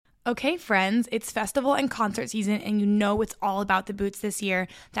Okay, friends, it's festival and concert season, and you know it's all about the boots this year.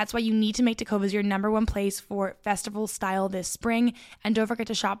 That's why you need to make Tecovas your number one place for festival style this spring. And don't forget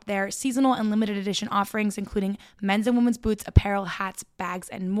to shop their seasonal and limited edition offerings, including men's and women's boots, apparel, hats, bags,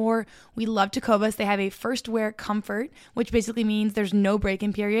 and more. We love Tecovas. They have a first wear comfort, which basically means there's no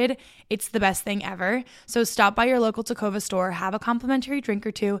break-in period. It's the best thing ever. So stop by your local Tecova store, have a complimentary drink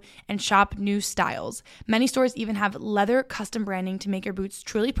or two, and shop new styles. Many stores even have leather custom branding to make your boots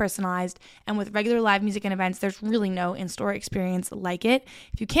truly personalized. And with regular live music and events, there's really no in-store experience like it.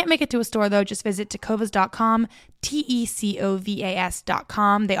 If you can't make it to a store, though, just visit tecovas.com,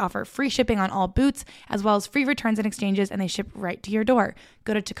 tecovas.com. They offer free shipping on all boots, as well as free returns and exchanges, and they ship right to your door.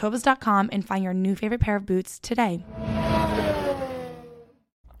 Go to tecovas.com and find your new favorite pair of boots today.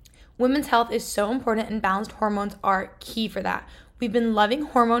 Women's health is so important, and balanced hormones are key for that. We've been loving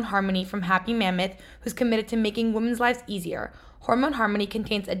Hormone Harmony from Happy Mammoth, who's committed to making women's lives easier. Hormone Harmony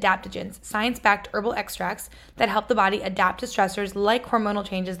contains adaptogens, science-backed herbal extracts that help the body adapt to stressors like hormonal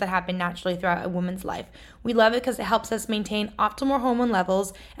changes that happen naturally throughout a woman's life. We love it because it helps us maintain optimal hormone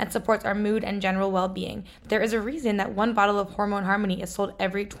levels and supports our mood and general well-being. There is a reason that one bottle of Hormone Harmony is sold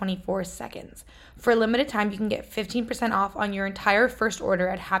every 24 seconds. For a limited time, you can get 15% off on your entire first order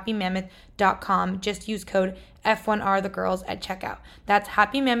at happymammoth.com. Just use code F1RTheGirls at checkout. That's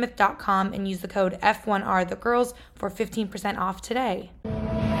happymammoth.com and use the code F1RTheGirls for 15% off today.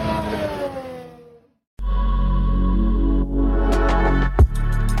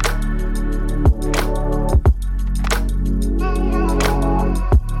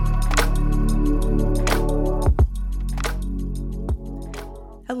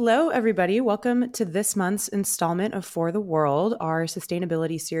 Hello, everybody. Welcome to this month's installment of For the World, our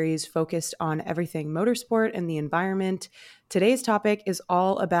sustainability series focused on everything motorsport and the environment. Today's topic is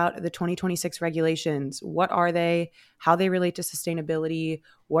all about the 2026 regulations. What are they? How they relate to sustainability?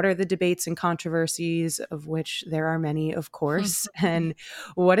 What are the debates and controversies, of which there are many, of course, and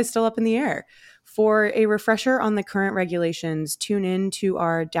what is still up in the air? For a refresher on the current regulations, tune in to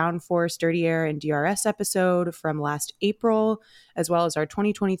our Downforce, Dirty Air, and DRS episode from last April, as well as our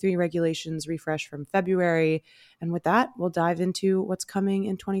 2023 regulations refresh from February. And with that, we'll dive into what's coming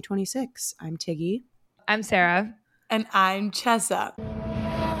in 2026. I'm Tiggy. I'm Sarah. And I'm Chessa.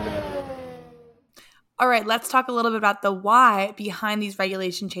 All right, let's talk a little bit about the why behind these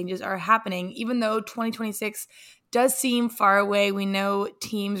regulation changes are happening. Even though 2026 does seem far away, we know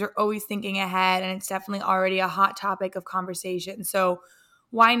teams are always thinking ahead, and it's definitely already a hot topic of conversation. So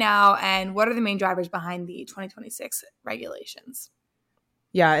why now, and what are the main drivers behind the 2026 regulations?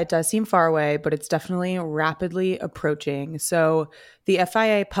 Yeah, it does seem far away, but it's definitely rapidly approaching. So the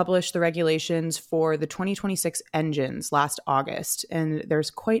FIA published the regulations for the 2026 engines last August, and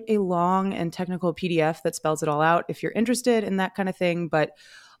there's quite a long and technical PDF that spells it all out if you're interested in that kind of thing. But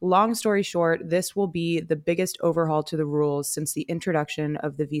long story short, this will be the biggest overhaul to the rules since the introduction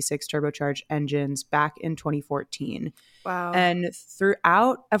of the V6 turbocharged engines back in 2014. Wow. And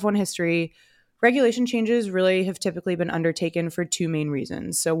throughout F1 history, regulation changes really have typically been undertaken for two main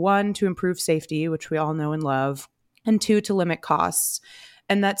reasons. So one, to improve safety, which we all know and love, and two, to limit costs.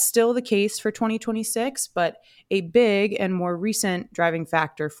 And that's still the case for 2026, but a big and more recent driving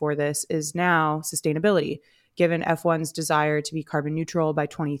factor for this is now sustainability, given F1's desire to be carbon neutral by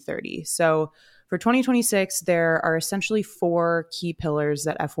 2030. So for 2026, there are essentially four key pillars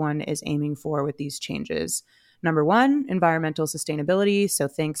that F1 is aiming for with these changes. Number one, environmental sustainability. So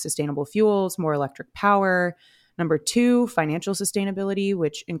think sustainable fuels, more electric power. Number two, financial sustainability,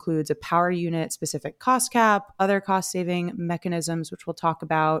 which includes a power unit specific cost cap, other cost saving mechanisms, which we'll talk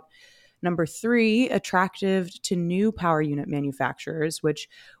about. Number three, attractive to new power unit manufacturers, which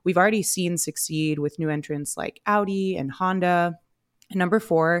we've already seen succeed with new entrants like Audi and Honda. And number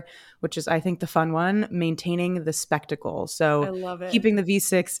four, which is, I think, the fun one, maintaining the spectacle. So I love it. Keeping the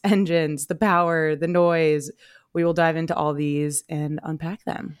V6 engines, the power, the noise. We will dive into all these and unpack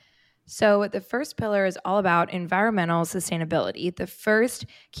them. So the first pillar is all about environmental sustainability. The first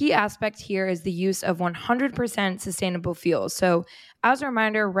key aspect here is the use of 100% sustainable fuel. So as a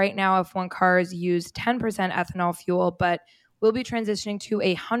reminder, right now F1 cars use 10% ethanol fuel, but we'll be transitioning to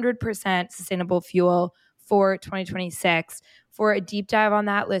 100% sustainable fuel for 2026. For a deep dive on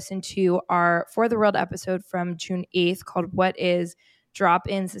that, listen to our For the World episode from June 8th called What is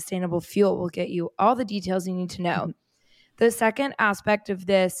Drop-in Sustainable Fuel? We'll get you all the details you need to know. The second aspect of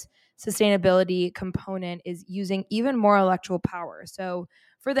this sustainability component is using even more electrical power. So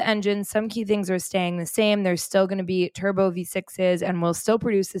for the engine, some key things are staying the same. There's still going to be turbo V6s and will still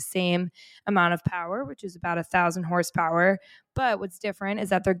produce the same amount of power, which is about 1,000 horsepower. But what's different is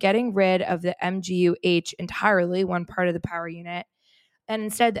that they're getting rid of the MGU-H entirely, one part of the power unit. And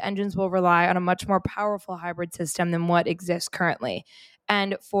instead, the engines will rely on a much more powerful hybrid system than what exists currently.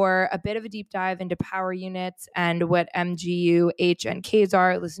 And for a bit of a deep dive into power units and what MGU, H, and Ks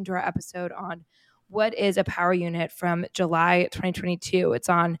are, listen to our episode on what is a power unit from July 2022. It's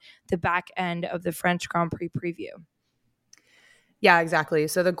on the back end of the French Grand Prix preview. Yeah, exactly.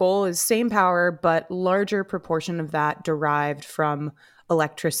 So the goal is same power, but larger proportion of that derived from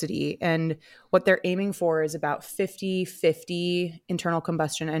electricity. And what they're aiming for is about 50-50 internal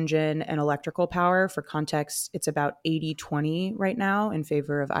combustion engine and electrical power. For context, it's about 80-20 right now in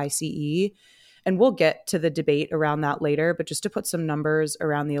favor of ICE. And we'll get to the debate around that later, but just to put some numbers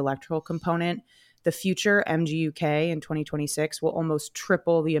around the electrical component, the future MGUK in 2026 will almost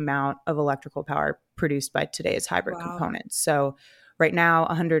triple the amount of electrical power produced by today's hybrid components. So right now,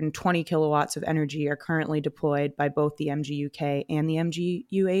 120 kilowatts of energy are currently deployed by both the MGUK and the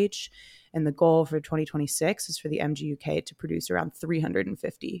MGUH. And the goal for 2026 is for the MGUK to produce around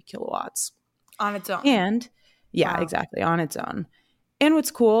 350 kilowatts. On its own. And exactly, on its own. And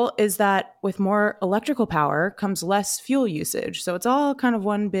what's cool is that with more electrical power comes less fuel usage. So it's all kind of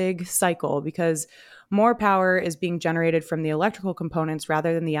one big cycle because more power is being generated from the electrical components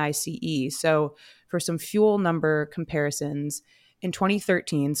rather than the ICE. So for some fuel number comparisons, in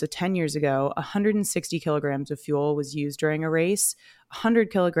 2013, so 10 years ago, 160 kilograms of fuel was used during a race,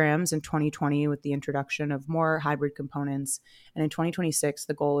 100 kilograms in 2020 with the introduction of more hybrid components. And in 2026,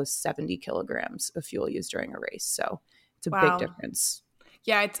 the goal is 70 kilograms of fuel used during a race. So it's a big difference.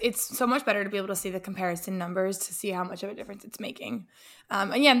 Yeah, it's so much better to be able to see the comparison numbers to see how much of a difference it's making.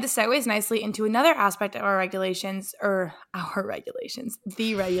 And yeah, this segues nicely into another aspect of the regulations, although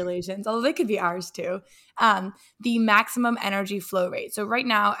they could be ours too, the maximum energy flow rate. So right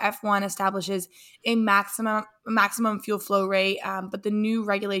now, F1 establishes a maximum fuel flow rate, but the new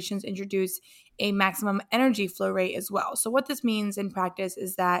regulations introduce a maximum energy flow rate as well. So what this means in practice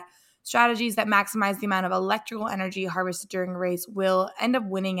is that strategies that maximize the amount of electrical energy harvested during a race will end up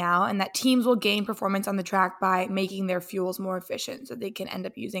winning out, and that teams will gain performance on the track by making their fuels more efficient so they can end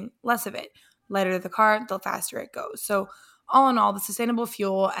up using less of it. Lighter the car, the faster it goes. So all in all, the sustainable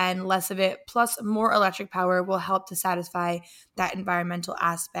fuel and less of it plus more electric power will help to satisfy that environmental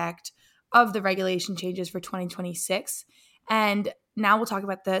aspect of the regulation changes for 2026. And now we'll talk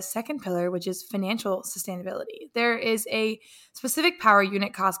about the second pillar, which is financial sustainability. There is a specific power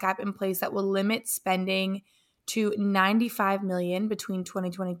unit cost cap in place that will limit spending to $95 million between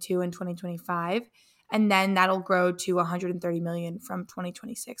 2022 and 2025, and then that'll grow to $130 million from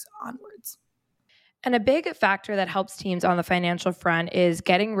 2026 onwards. And a big factor that helps teams on the financial front is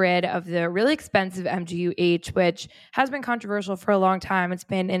getting rid of the really expensive MGU-H, which has been controversial for a long time. It's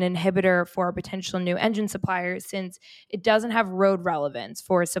been an inhibitor for potential new engine suppliers since it doesn't have road relevance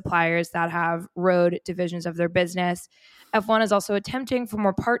for suppliers that have road divisions of their business. F1 is also attempting for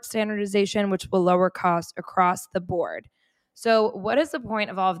more part standardization, which will lower costs across the board. So what is the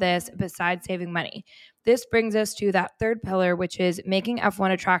point of all of this besides saving money? This brings us to that third pillar, which is making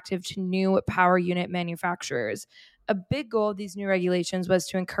F1 attractive to new power unit manufacturers. A big goal of these new regulations was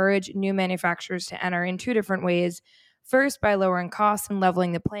to encourage new manufacturers to enter in two different ways. First, by lowering costs and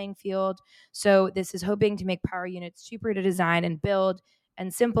leveling the playing field. So this is hoping to make power units cheaper to design and build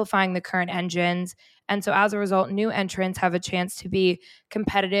and simplifying the current engines. And so as a result, new entrants have a chance to be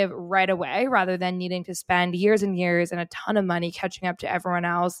competitive right away rather than needing to spend years and years and a ton of money catching up to everyone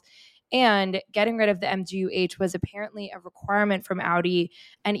else. And getting rid of the MGU-H was apparently a requirement from Audi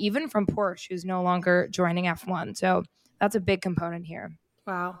and even from Porsche, who's no longer joining F1. So that's a big component here.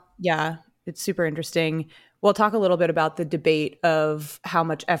 Wow. Yeah, it's super interesting. We'll talk a little bit about the debate of how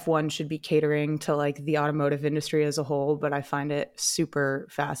much F1 should be catering to like the automotive industry as a whole, but I find it super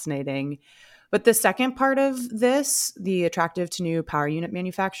fascinating. But the second part of this, the attractive to new power unit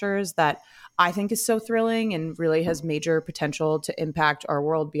manufacturers, that I think is so thrilling and really has major potential to impact our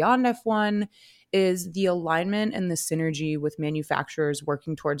world beyond F1, is the alignment and the synergy with manufacturers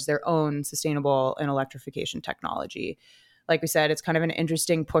working towards their own sustainable and electrification technology. Like we said, it's kind of an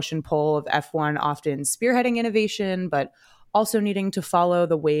interesting push and pull of F1 often spearheading innovation, but also needing to follow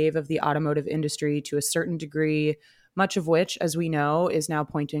the wave of the automotive industry to a certain degree, much of which, as we know, is now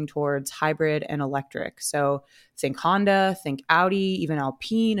pointing towards hybrid and electric. So think Honda, think Audi, even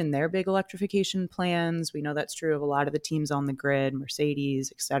Alpine and their big electrification plans. We know that's true of a lot of the teams on the grid,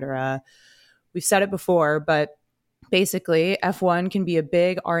 Mercedes, etc. We've said it before, but basically, F1 can be a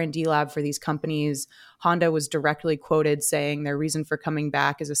big R&D lab for these companies. Honda was directly quoted saying their reason for coming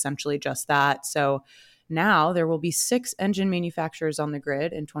back is essentially just that. So now there will be 6 engine manufacturers on the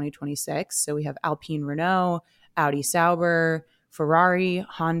grid in 2026. So we have Alpine Renault, Audi Sauber, Ferrari,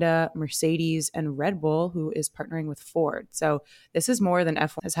 Honda, Mercedes, and Red Bull, who is partnering with Ford. So this is more than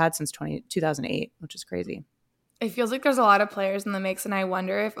F1 has had since 2008, which is crazy. It feels like there's a lot of players in the mix, and I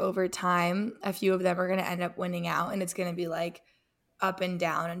wonder if over time a few of them are going to end up winning out, and it's going to be like up and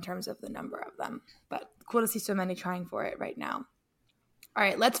down in terms of the number of them. But cool to see so many trying for it right now. All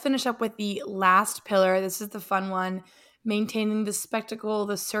right, let's finish up with the last pillar. This is the fun one, maintaining the spectacle,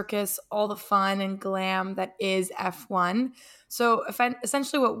 the circus, all the fun and glam that is F1. So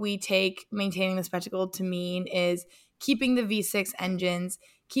essentially what we take maintaining the spectacle to mean is keeping the V6 engines,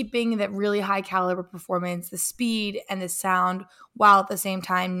 keeping that really high caliber performance, the speed and the sound, while at the same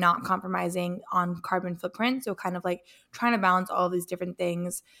time not compromising on carbon footprint. So kind of like trying to balance all of these different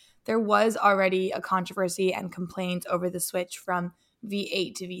things. There was already a controversy and complaints over the switch from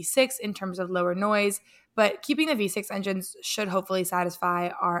V8 to V6 in terms of lower noise, but keeping the V6 engines should hopefully satisfy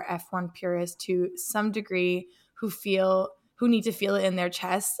our F1 purists to some degree who need to feel it in their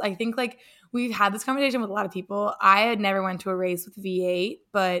chests. I think like we've had this conversation with a lot of people. I had never went to a race with V8,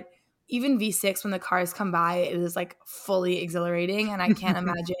 but even V6, when the cars come by, it is like fully exhilarating, and I can't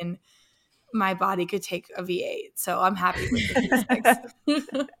imagine my body could take a V8. So I'm happy with the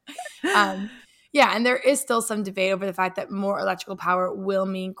V6. Yeah, and there is still some debate over the fact that more electrical power will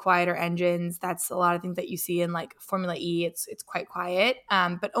mean quieter engines. That's a lot of things that you see in like Formula E. It's quite quiet,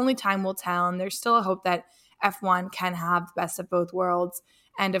 but only time will tell. And there's still a hope that F1 can have the best of both worlds.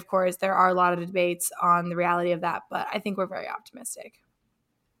 And of course, there are a lot of debates on the reality of that, but I think we're very optimistic.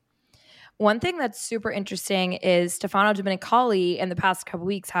 One thing that's super interesting is Stefano Domenicali in the past couple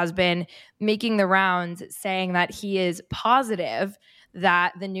weeks has been making the rounds saying that he is positive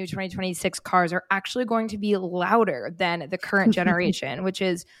that the new 2026 cars are actually going to be louder than the current generation, which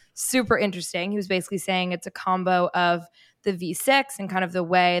is super interesting. He was basically saying it's a combo of the V6 and kind of the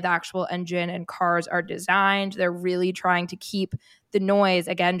way the actual engine and cars are designed. They're really trying to keep the noise,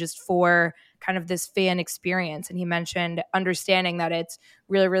 again, just for kind of this fan experience. And he mentioned understanding that it's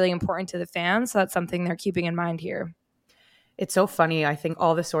really, really important to the fans. So that's something they're keeping in mind here. It's so funny. I think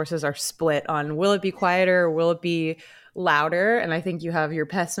all the sources are split on will it be quieter or will it be louder? And I think you have your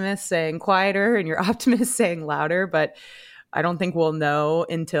pessimists saying quieter and your optimists saying louder, but I don't think we'll know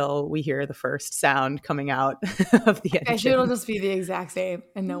until we hear the first sound coming out of the engine. I sure it'll just be the exact same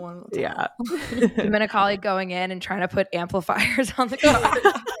and no one will tell. Yeah. Domenicali going in and trying to put amplifiers on the car.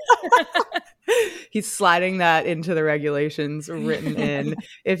 He's sliding that into the regulations written in.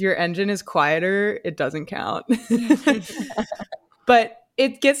 If your engine is quieter, it doesn't count. But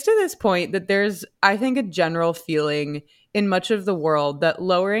it gets to this point that there's, I think, a general feeling in much of the world that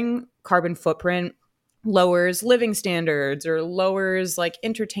lowering carbon footprint lowers living standards or lowers like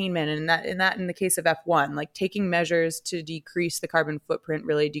entertainment, and in the case of F1, like taking measures to decrease the carbon footprint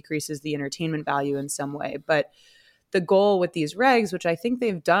really decreases the entertainment value in some way. But the goal with these regs, which I think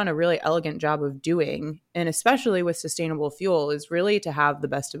they've done a really elegant job of doing, and especially with sustainable fuel, is really to have the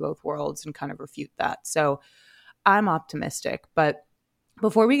best of both worlds and kind of refute that. So I'm optimistic. But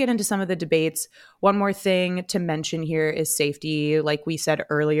before we get into some of the debates, one more thing to mention here is safety. Like we said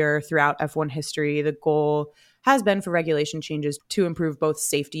earlier, throughout F1 history, the goal has been for regulation changes to improve both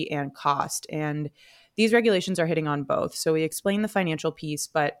safety and cost. And these regulations are hitting on both. So we explained the financial piece,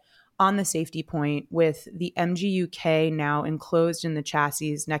 but on the safety point, with the MGU-K now enclosed in the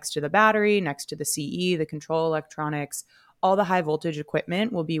chassis next to the battery, next to the CE, the control electronics, all the high voltage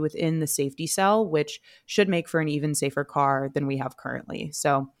equipment will be within the safety cell, which should make for an even safer car than we have currently.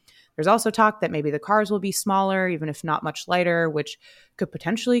 So there's also talk that maybe the cars will be smaller, even if not much lighter, which could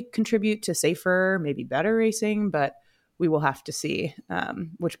potentially contribute to safer, maybe better racing, but we will have to see,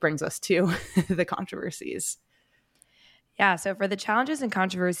 which brings us to the controversies. Yeah, so for the challenges and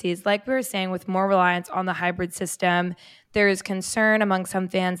controversies, like we were saying, with more reliance on the hybrid system, there is concern among some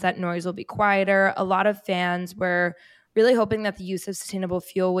fans that noise will be quieter. A lot of fans were really hoping that the use of sustainable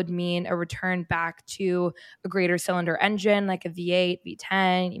fuel would mean a return back to a greater cylinder engine like a V8,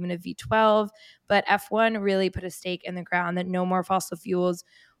 V10, even a V12. But F1 really put a stake in the ground that no more fossil fuels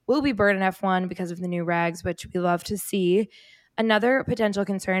will be burned in F1 because of the new regs, which we love to see. Another potential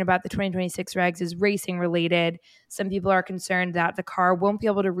concern about the 2026 regs is racing related. Some people are concerned that the car won't be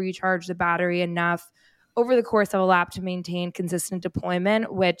able to recharge the battery enough over the course of a lap to maintain consistent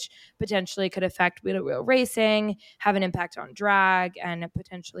deployment, which potentially could affect wheel-to-wheel racing, have an impact on drag, and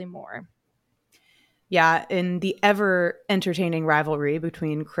potentially more. Yeah, in the ever entertaining rivalry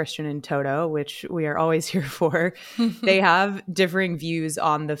between Christian and Toto, which we are always here for, they have differing views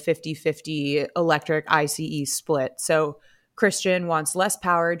on the 50-50 electric ICE split. So Christian wants less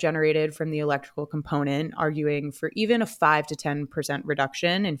power generated from the electrical component, arguing for even a 5 to 10%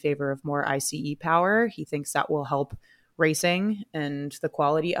 reduction in favor of more ICE power. He thinks that will help racing and the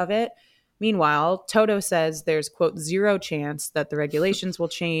quality of it. Meanwhile, Toto says there's, quote, zero chance that the regulations will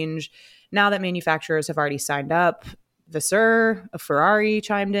change now that manufacturers have already signed up. Vasseur, a Ferrari,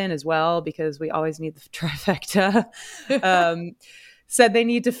 chimed in as well, because we always need the trifecta. Said they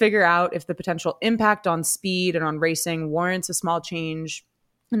need to figure out if the potential impact on speed and on racing warrants a small change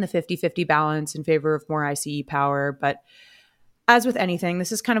in the 50-50 balance in favor of more ICE power. But as with anything,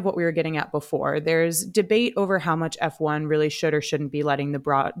 this is kind of what we were getting at before. There's debate over how much F1 really should or shouldn't be letting the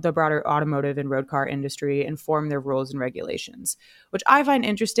broader automotive and road car industry inform their rules and regulations, which I find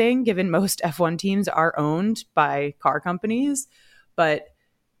interesting given most F1 teams are owned by car companies. But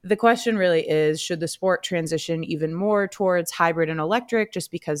the question really is, should the sport transition even more towards hybrid and electric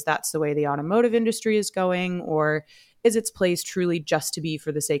just because that's the way the automotive industry is going? Or is its place truly just to be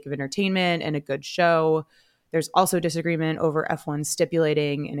for the sake of entertainment and a good show? There's also disagreement over F1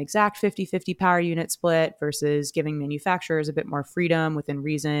 stipulating an exact 50-50 power unit split versus giving manufacturers a bit more freedom within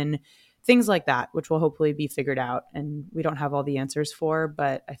reason, things like that, which will hopefully be figured out. And we don't have all the answers for,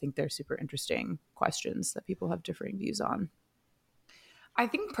 but I think they're super interesting questions that people have differing views on. I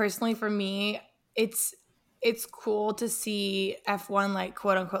think personally for me, it's cool to see F1 like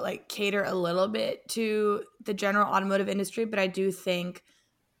quote unquote like cater a little bit to the general automotive industry, but I do think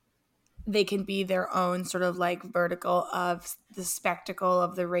they can be their own sort of like vertical of the spectacle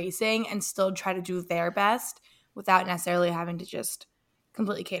of the racing and still try to do their best without necessarily having to just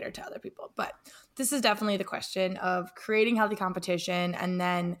completely cater to other people. But this is definitely the question of creating healthy competition and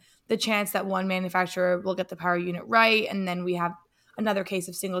then the chance that one manufacturer will get the power unit right, and then we have another case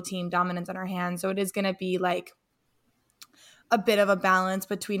of single team dominance on our hands. So it is going to be like a bit of a balance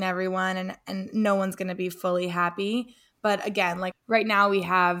between everyone, and no one's going to be fully happy. But again, like right now we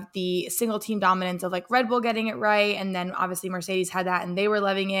have the single team dominance of like Red Bull getting it right. And then obviously Mercedes had that and they were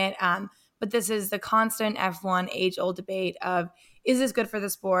loving it. But this is the constant F1 age-old debate of, is this good for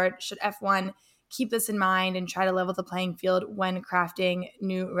the sport? Should F1 keep this in mind and try to level the playing field when crafting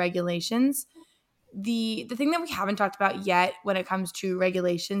new regulations? The thing that we haven't talked about yet when it comes to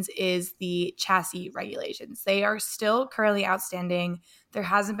regulations is the chassis regulations. They are still currently outstanding. There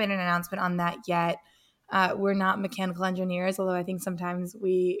hasn't been an announcement on that yet. We're not mechanical engineers, although I think sometimes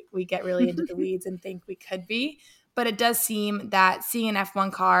we get really into the weeds and think we could be. But it does seem that seeing an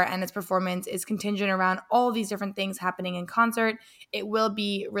F1 car and its performance is contingent around all these different things happening in concert. It will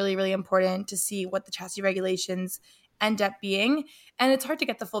be really, really important to see what the chassis regulations end up being. And it's hard to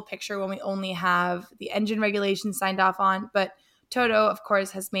get the full picture when we only have the engine regulations signed off on. But Toto, of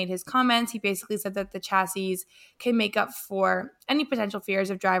course, has made his comments. He basically said that the chassis can make up for any potential fears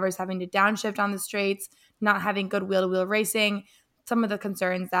of drivers having to downshift on the straights, not having good wheel-to-wheel racing, some of the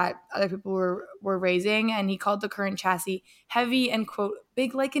concerns that other people were raising. And he called the current chassis heavy and, quote,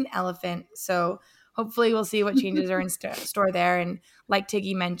 big like an elephant. So hopefully we'll see what changes are in store there. And like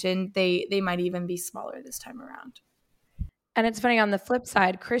Tiggy mentioned, they might even be smaller this time around. And it's funny, on the flip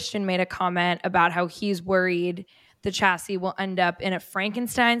side, Christian made a comment about how he's worried the chassis will end up in a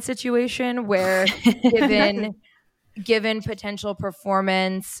Frankenstein situation where given potential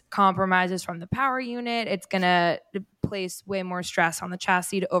performance compromises from the power unit, it's going to place way more stress on the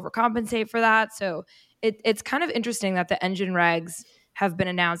chassis to overcompensate for that. So it's kind of interesting that the engine regs have been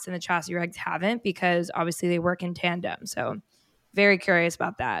announced and the chassis regs haven't, because obviously they work in tandem. So very curious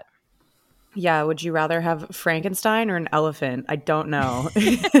about that. Yeah, would you rather have Frankenstein or an elephant? I don't know.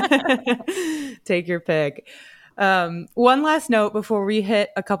 Take your pick. One last note before we hit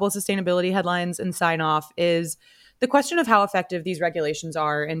a couple of sustainability headlines and sign off is the question of how effective these regulations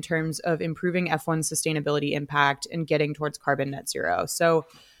are in terms of improving F1's sustainability impact and getting towards carbon net zero. So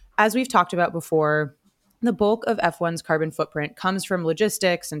as we've talked about before, the bulk of F1's carbon footprint comes from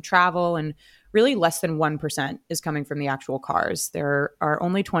logistics and travel, and really less than 1% is coming from the actual cars. There are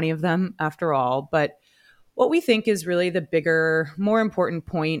only 20 of them after all. But what we think is really the bigger, more important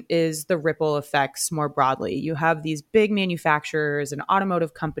point is the ripple effects more broadly. You have these big manufacturers and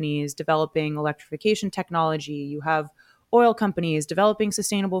automotive companies developing electrification technology. You have oil companies developing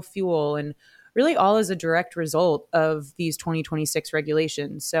sustainable fuel, and really all as a direct result of these 2026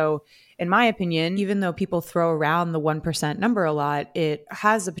 regulations. So in my opinion, even though people throw around the 1% number a lot, it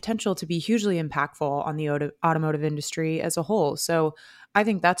has the potential to be hugely impactful on the automotive industry as a whole. So I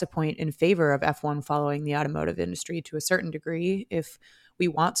think that's a point in favor of F1 following the automotive industry to a certain degree. If we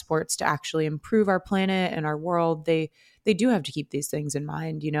want sports to actually improve our planet and our world, they do have to keep these things in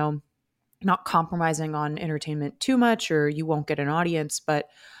mind, you know, not compromising on entertainment too much or you won't get an audience, but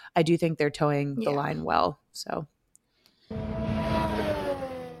I do think they're towing the line well. So.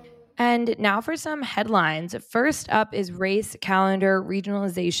 And now for some headlines. First up is race calendar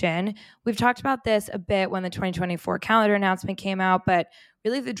regionalization. We've talked about this a bit when the 2024 calendar announcement came out, but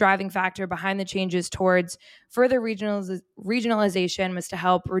really the driving factor behind the changes towards further regionalization was to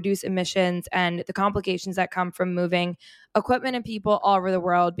help reduce emissions and the complications that come from moving equipment and people all over the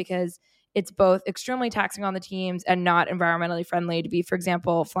world, because it's both extremely taxing on the teams and not environmentally friendly to be, for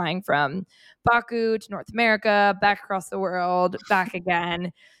example, flying from Baku to North America, back across the world, back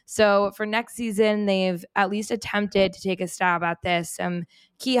again. So for next season, they've at least attempted to take a stab at this. Some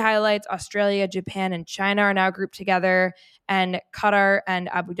key highlights: Australia, Japan, and China are now grouped together, and Qatar and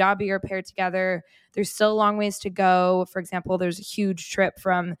Abu Dhabi are paired together. There's still a long ways to go. For example, there's a huge trip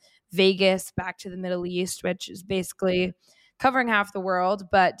from Vegas back to the Middle East, which is basically covering half the world,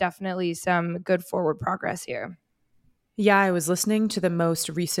 but definitely some good forward progress here. Yeah, I was listening to the most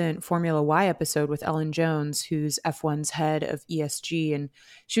recent Formula Y episode with Ellen Jones, who's F1's head of ESG, and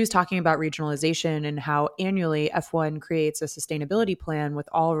she was talking about regionalization and how annually F1 creates a sustainability plan with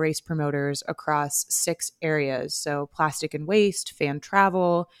all race promoters across 6 areas. So plastic and waste, fan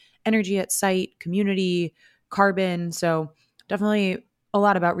travel, energy at site, community, carbon. So definitely a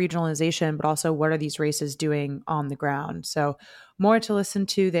lot about regionalization, but also what are these races doing on the ground. So more to listen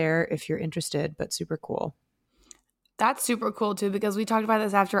to there if you're interested, but super cool. That's super cool too, because we talked about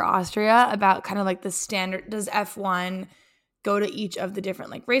this after Austria about kind of like the standard. Does F1 go to each of the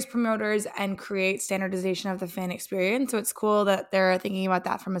different like race promoters and create standardization of the fan experience? So it's cool that they're thinking about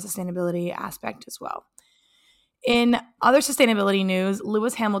that from a sustainability aspect as well. In other sustainability news,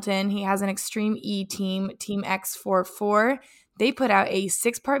 Lewis Hamilton, he has an Extreme E team, Team X44. They put out a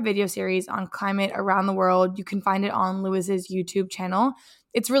 6-part video series on climate around the world. You can find it on Lewis's YouTube channel.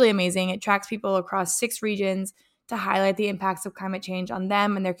 It's really amazing. It tracks people across 6 regions to highlight the impacts of climate change on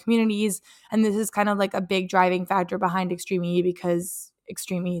them and their communities. And this is kind of like a big driving factor behind Extreme E, because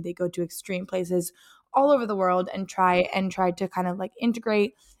Extreme E, they go to extreme places all over the world and try to kind of like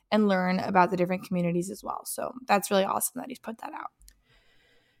integrate and learn about the different communities as well. So that's really awesome that he's put that out.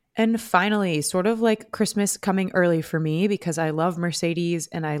 And finally, sort of like Christmas coming early for me, because I love Mercedes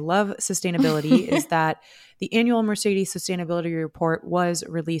and I love sustainability, is that the annual Mercedes Sustainability Report was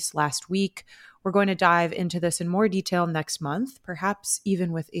released last week. We're going to dive into this in more detail next month, perhaps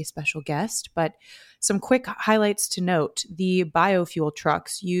even with a special guest. But some quick highlights to note: the biofuel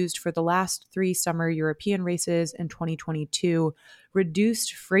trucks used for the last 3 summer European races in 2022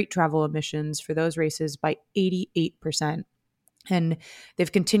 reduced freight travel emissions for those races by 88%. And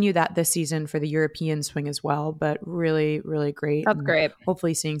they've continued that this season for the European swing as well, but really, really great. That's great.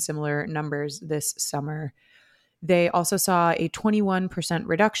 Hopefully seeing similar numbers this summer. They also saw a 21%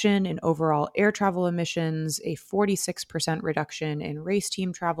 reduction in overall air travel emissions, a 46% reduction in race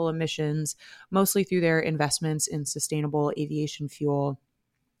team travel emissions, mostly through their investments in sustainable aviation fuel.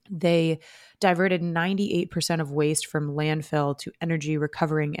 They diverted 98% of waste from landfill to energy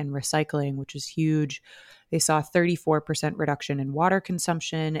recovering and recycling, which is huge. They saw a 34% reduction in water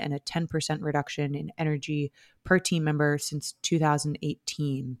consumption and a 10% reduction in energy per team member since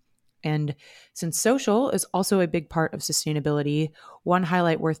 2018. And since social is also a big part of sustainability, one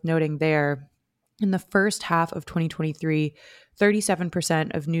highlight worth noting there: in the first half of 2023,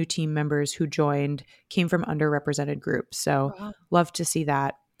 37% of new team members who joined came from underrepresented groups. So Love to see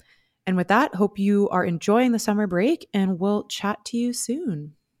that. And with that, hope you are enjoying the summer break, and we'll chat to you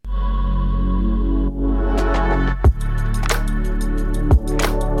soon.